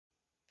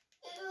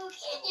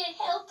Can you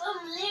help him,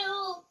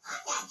 Lil?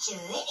 I'm not sure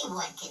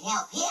anyone can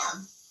help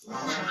him. Nah,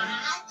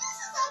 this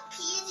is a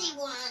peasy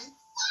one.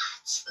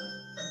 Watch.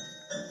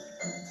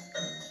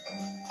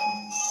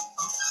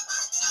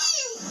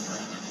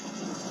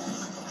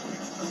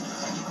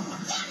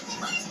 Jonathan,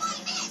 where's my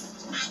mist?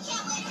 I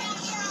can't wait around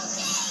here all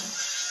day.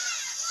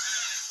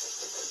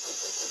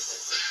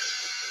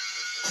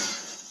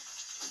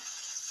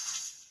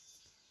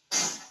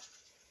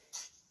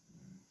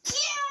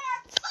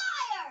 You're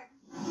fired!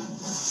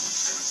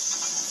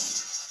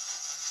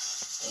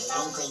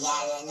 Think we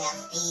got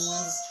enough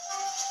peas?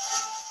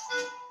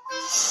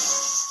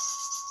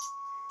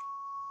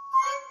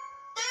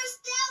 There's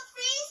still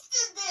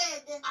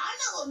feasted. I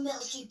know a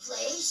milky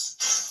place.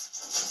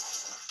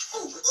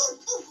 Ooh, ooh,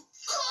 ooh,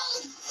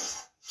 cold!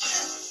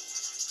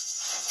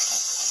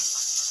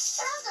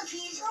 Now the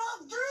peas are all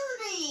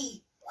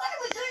dirty. What are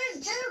we gonna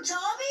do,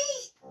 Tommy?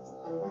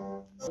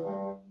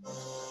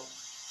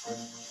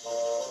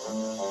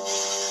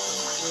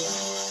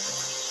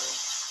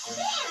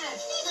 Man,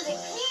 these are the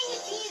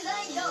cleanest peas I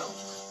know.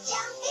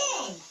 Jump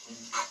in.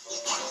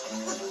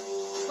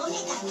 We'll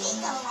make a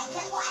pico like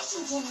the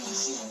Washington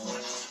machine.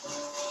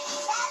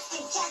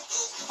 Faster,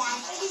 Chucky.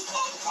 Time for the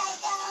spin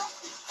cycle.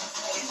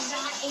 It's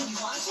not a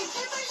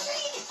Washington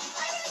machine.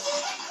 I'm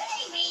using a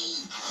baby.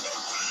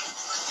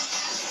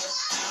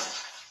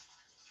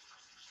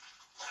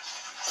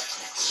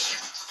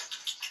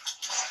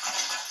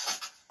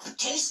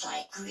 Tastes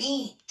like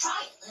green.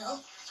 Try it, Lil.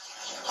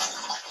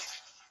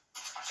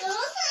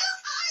 Oh,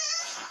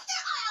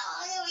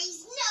 his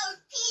nose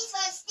peas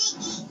were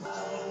sticky.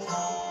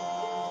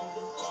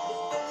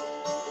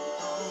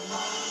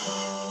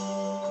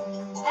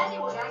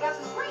 Anyway, I got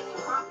some great new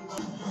coffee.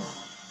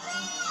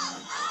 Right now!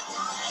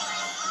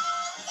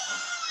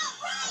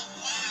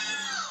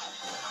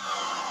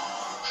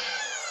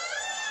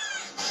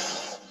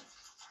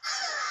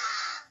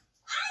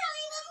 I don't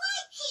even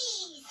like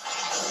peas.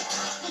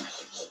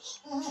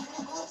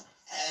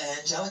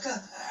 Angelica,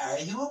 are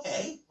you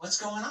okay? What's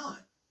going on?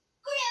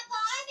 Grandpa,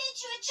 I made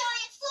you a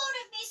giant float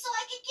of me so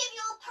I could give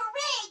you a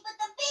parade, but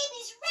the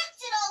babies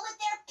wrecked it all with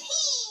their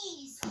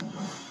peas.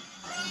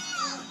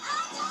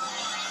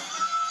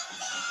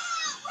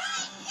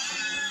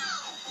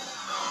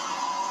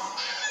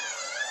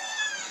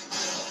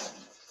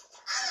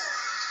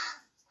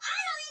 I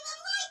don't even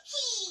like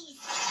peas.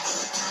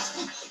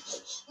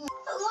 Who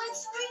wants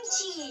string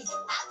cheese?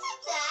 I'll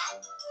take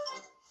that.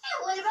 And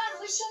what about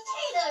mushy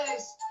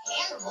taters?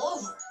 Hand them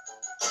over.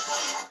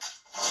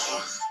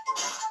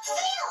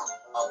 Phil!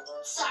 Oh,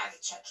 sorry,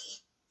 Chucky.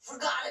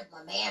 Forgot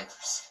my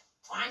manners.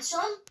 Want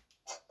some?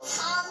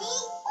 Tommy,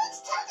 what's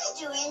Tubby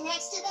doing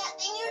next to that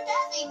thing your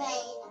daddy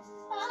made?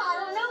 I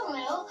don't know,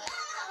 Lil.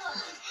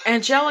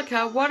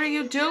 Angelica, what are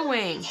you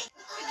doing?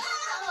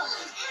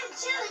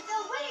 Angelica,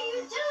 what are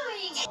you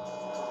doing?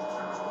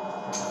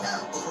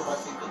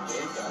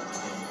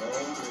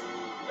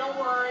 Don't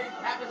worry,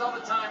 happens all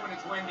the time when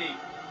it's windy.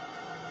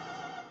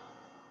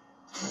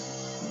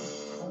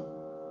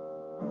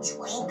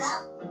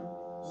 Twinkle,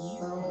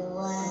 you,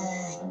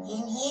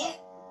 in here?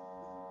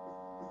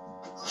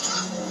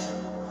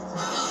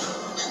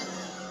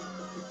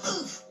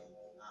 Oof.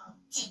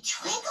 Did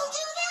Twinkle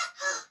do that?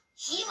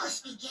 He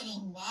must be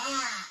getting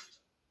mad.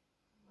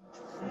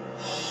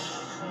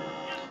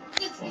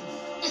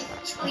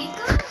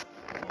 Twinkle?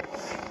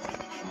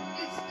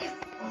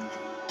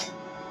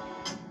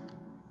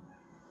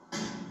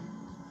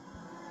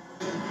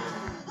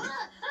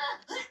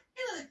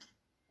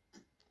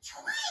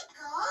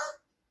 Twinkle?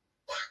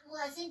 That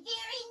wasn't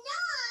very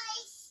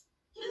nice.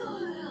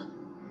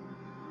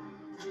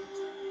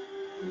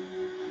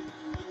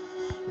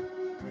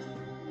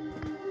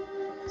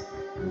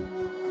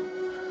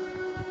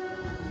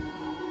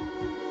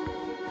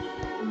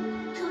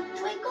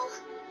 Twinkle,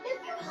 if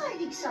you're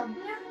hiding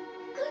somewhere,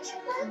 could you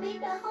let me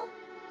know?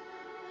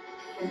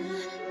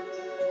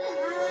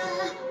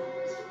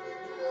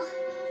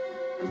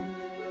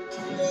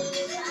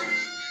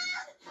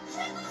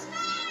 Twinkle's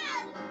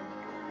mad!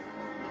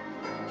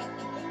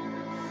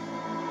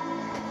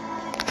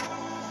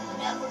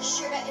 Never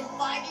should have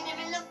invited him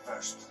in the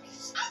first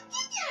place. I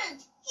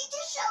didn't! He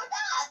just showed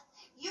up.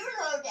 You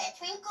know that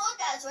Twinkle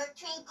does what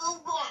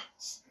Twinkle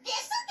wants.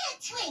 This'll get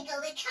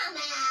Twinkle to come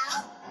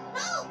out.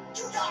 No,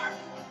 too dark.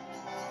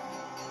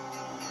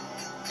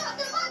 Got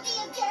the monkey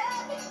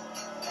again.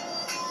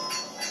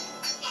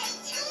 And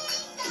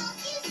Twinkle,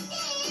 you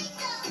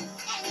stinkle.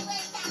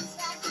 Anyway, that's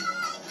what I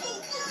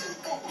think.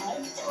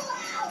 It's too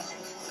loud.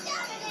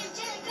 Stop it,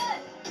 Angelica.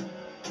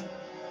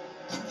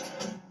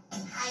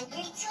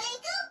 Hungry,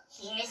 Twinkle?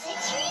 Here's a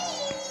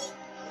treat.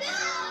 No,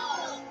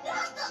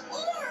 not the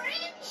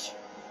orange.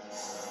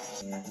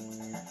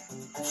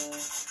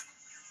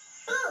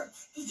 Boots,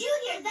 did you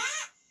hear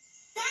that?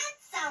 That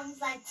sounds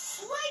like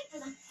Swiper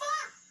the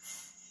Fox.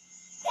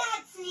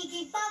 That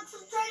sneaky fox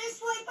will try to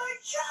swipe our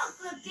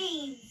chocolate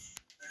beans.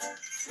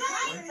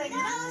 Swiper,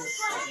 no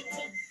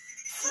swiping.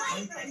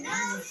 Swiper, no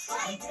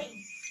swiping.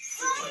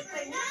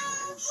 Swiper, no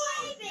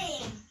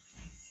swiping.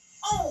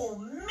 Oh,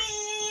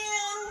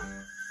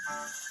 man.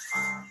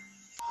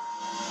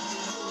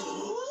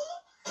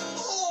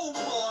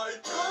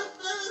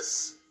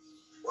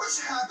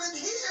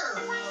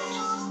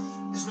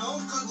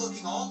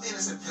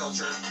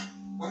 Pilcher.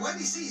 When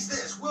Wendy sees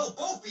this, we'll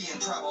both be in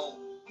trouble.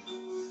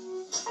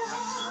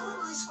 How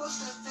am I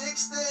supposed to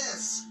fix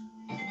this?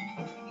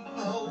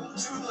 Oh,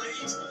 too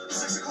late.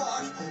 6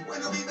 o'clock.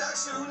 Wendy will be back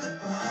soon.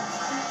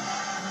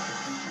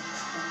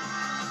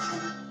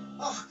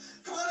 Oh,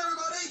 come on,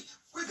 everybody.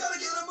 We've got to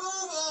get a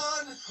move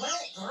on. Well,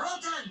 we're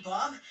all done,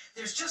 Bob.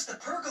 There's just the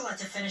pergola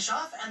to finish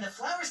off and the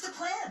flowers to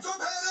plant. Don't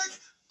panic.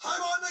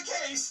 I'm on the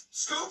case.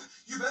 Scoop,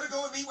 you better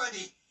go and meet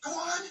Wendy. Go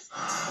on.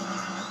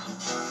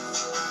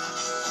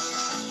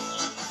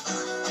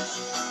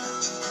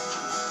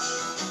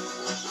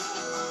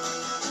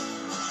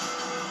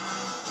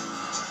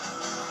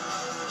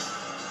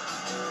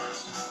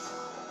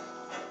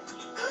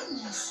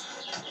 Goodness,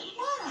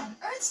 what on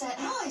earth's that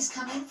noise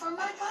coming from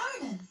my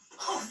garden?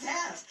 Oh,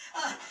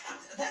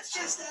 that's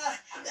just, a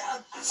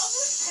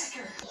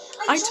woodpecker.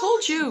 I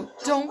told you,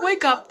 don't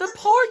wake up the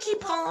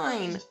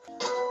porcupine.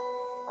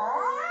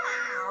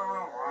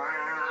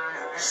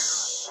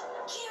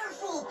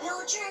 Careful,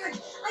 Pilchard.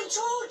 I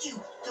told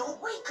you, don't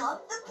wake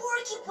up the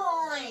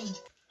porcupine.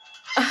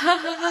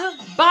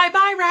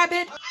 Bye-bye,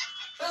 rabbit.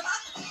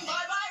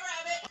 Bye-bye,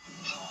 Rabbit.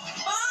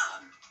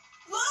 Bob,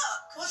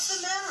 look. What's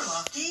the matter,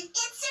 Lofty?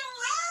 It's a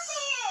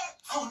rabbit.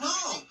 Oh, no.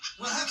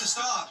 We'll have to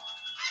stop.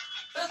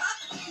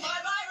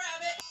 Bye-bye,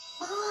 Rabbit.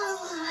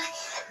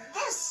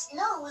 This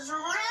snow is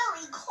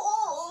really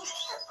cold.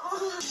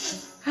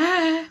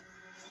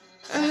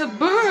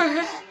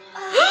 Brr.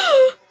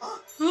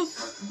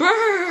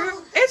 Brr.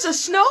 It's a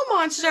snow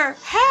monster.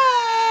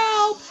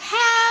 Help!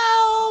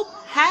 Help!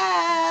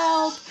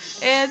 Help!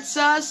 It's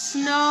a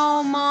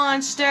snow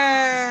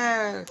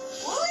monster.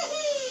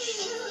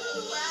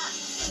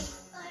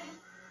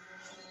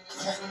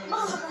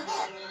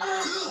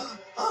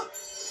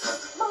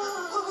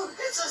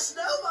 It's a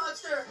snow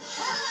monster.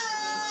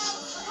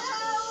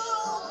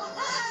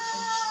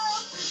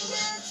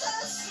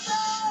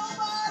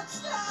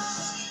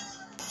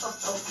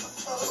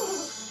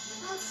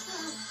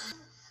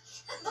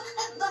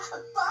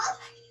 Bob,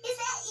 is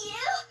that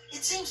you?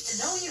 It seems to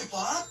know you,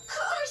 Bob. Of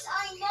course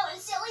I know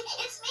it, silly.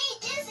 It's me,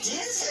 Dizzy.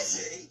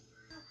 Dizzy?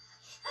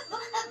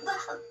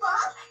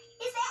 Bob,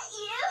 is that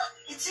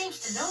you? It seems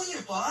to know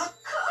you, Bob. Of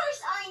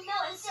course I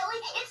know it, silly.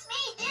 It's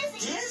me, Dizzy.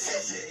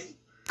 Dizzy?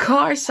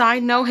 Course, I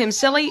know him,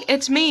 silly.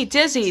 It's me,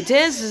 Dizzy.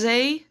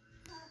 Dizzy.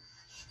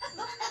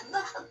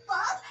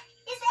 Bob,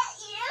 is that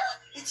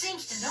you? It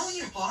seems to know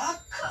you, Bob.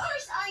 Of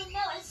course I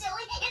know it,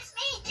 silly. It's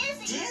me,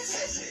 Dizzy.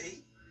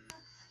 Dizzy?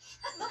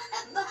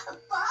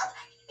 Bob,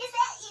 is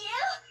that you?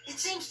 It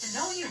seems to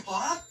know you,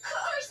 Bob. Of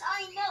course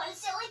I know it,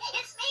 silly.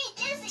 It's me,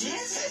 Dizzy.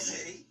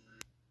 Dizzy?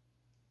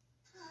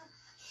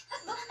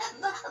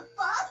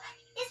 Bob,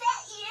 is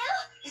that you?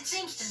 It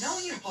seems to know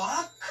you,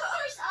 Bob. Of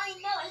course I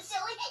know it,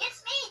 silly.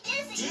 It's me,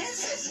 Dizzy.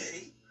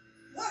 Dizzy?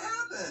 What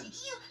happened?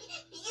 You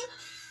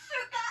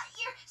forgot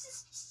your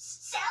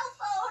cell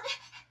phone.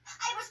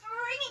 I was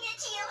bringing it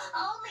to you,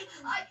 only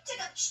I took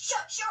a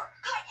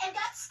shortcut and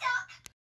got stuck.